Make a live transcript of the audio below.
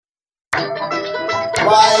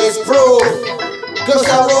Wiseproof,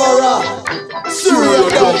 Kush Arora,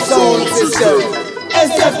 Serious Dub Sound System.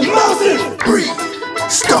 SF Massive. Breathe,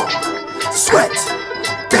 stomp, sweat,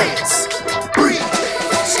 dance. Breathe,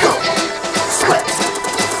 stomp, sweat,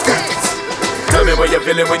 dance. Tell me what you're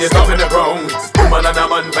feeling when you're stomping the ground. Woman and a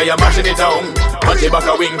man, fire mashing it down. Punch it back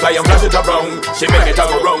a wing, fly and flash it around. She make it a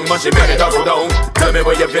go wrong, but she make it a go down. Tell me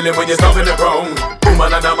what you're feeling when you're stomping the ground.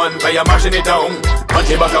 Woman and a man, fire mashing it down. Punch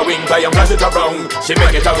it back a wing, fly and flash it around. She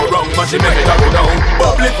make it a go wrong, but she make it a go down.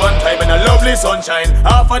 Bubbly fun time in a lovely sunshine.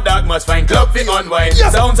 Half a dark must find club thing unwind.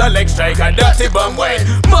 Sounds a leg strike, a dirty bum wine.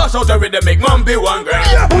 Mash out the rhythm, make mum be one grind.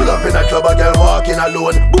 Pull up in a club, a girl walking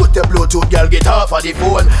alone. Boot the Bluetooth, girl get off of the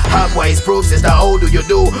phone. Have Wiseproof, sister, how do you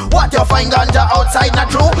do? What you find ganja outside, not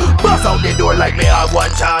true? Bust out the door like me have one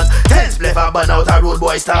chance. 10 spliff and burn out a road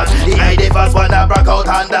boy stance. The guy the first one that broke out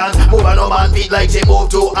and dance. Move on no man feet like she move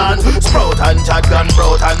to hand. Sprout and chat, gun,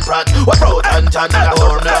 sprout and prat. What sprout and chat, and a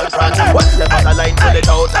corner prat. What's the bottom line, pull it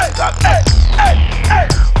out and clap.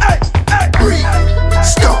 Breathe,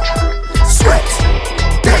 stop, sweat,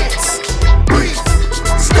 dance. Breathe,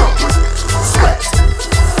 stop, sweat,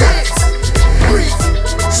 dance. Breathe,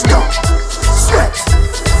 stop, sweat,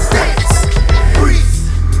 dance. Breathe,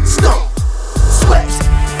 stop, sweat,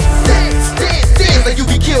 dance. Dance like you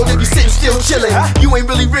be killed if you sitting still chilling. You ain't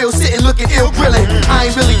really real, sitting looking ill grilling. I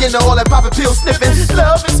ain't really into all that poppin' pill sniffing.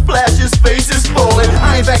 Love and splash, his face is falling.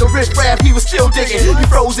 I ain't back a riff rap, he was still digging. He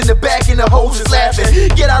froze in the back and the hoes is laughing.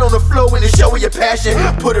 Get out on the floor and show your passion.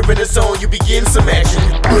 Put her in the zone, you begin some action.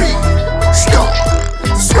 Breathe, stomp,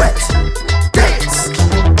 sweat, dance.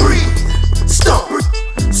 Breathe, stomp,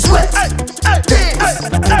 sweat, dance.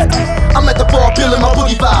 I'm at the bar, feeling my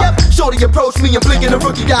boogie vibe. Shorty approach me and blinking the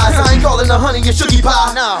rookie guys. I ain't calling the honey and sugar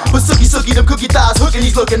pie. But Suki, them cookie thighs, hooking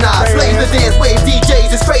these looking eyes. Playing the dance wave,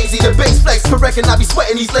 DJs is crazy. The bass flex, correct, and I be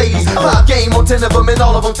sweating these ladies. Pop game on 10 of them and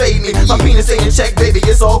all of them fade me. My penis ain't in check, baby,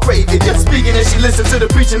 it's all gravy. Speaking and she listen to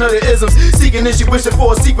the preaching of the isms. Seeking and she wishing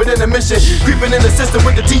for a secret in the mission. Creeping in the system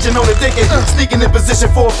with the teaching on the thinking. Sneaking in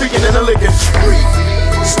position for a freaking and a licking. Breathe,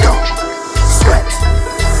 stomp, sweat,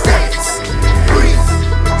 dance. Breathe,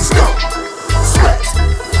 stomp, sweat,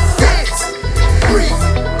 dance. Breathe,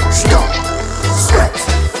 stomp, sweat,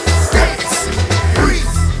 dance.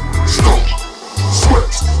 Breathe, stomp,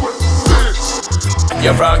 sweat, dance.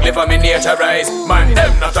 You're frankly for me nature rise. Man,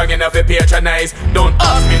 them not strong enough to patronize. Don't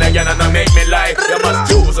ask me again and not make me lie. You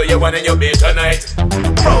must choose who you want in your bed tonight.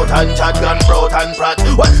 Sprout and chat, gun, sprout and prat.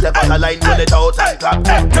 What's the bottom line, pull it out and clap.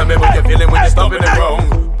 Tell me what you're feeling when you're stomping the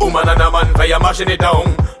ground. Woman and a man, fire mashing it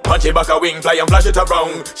down. Punch it back a wing, fly and flash it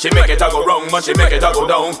around. She make it a go wrong, but she make it a go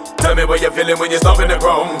down. Tell me what you're feeling when you're stomping the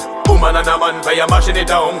ground. Woman and a man, fire mashing it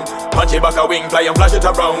down. Punch it back a wing, fly and flash it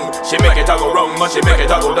around. She make it a go wrong, but she make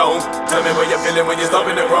it a go down. Tell me what you're feeling when you're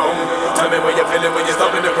stomping the ground. Tell me what you're feeling when you're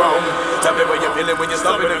stomping the ground. Tell me what you're feeling when you're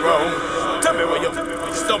stomping the ground. Tell me what you're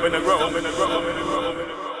stomping the ground.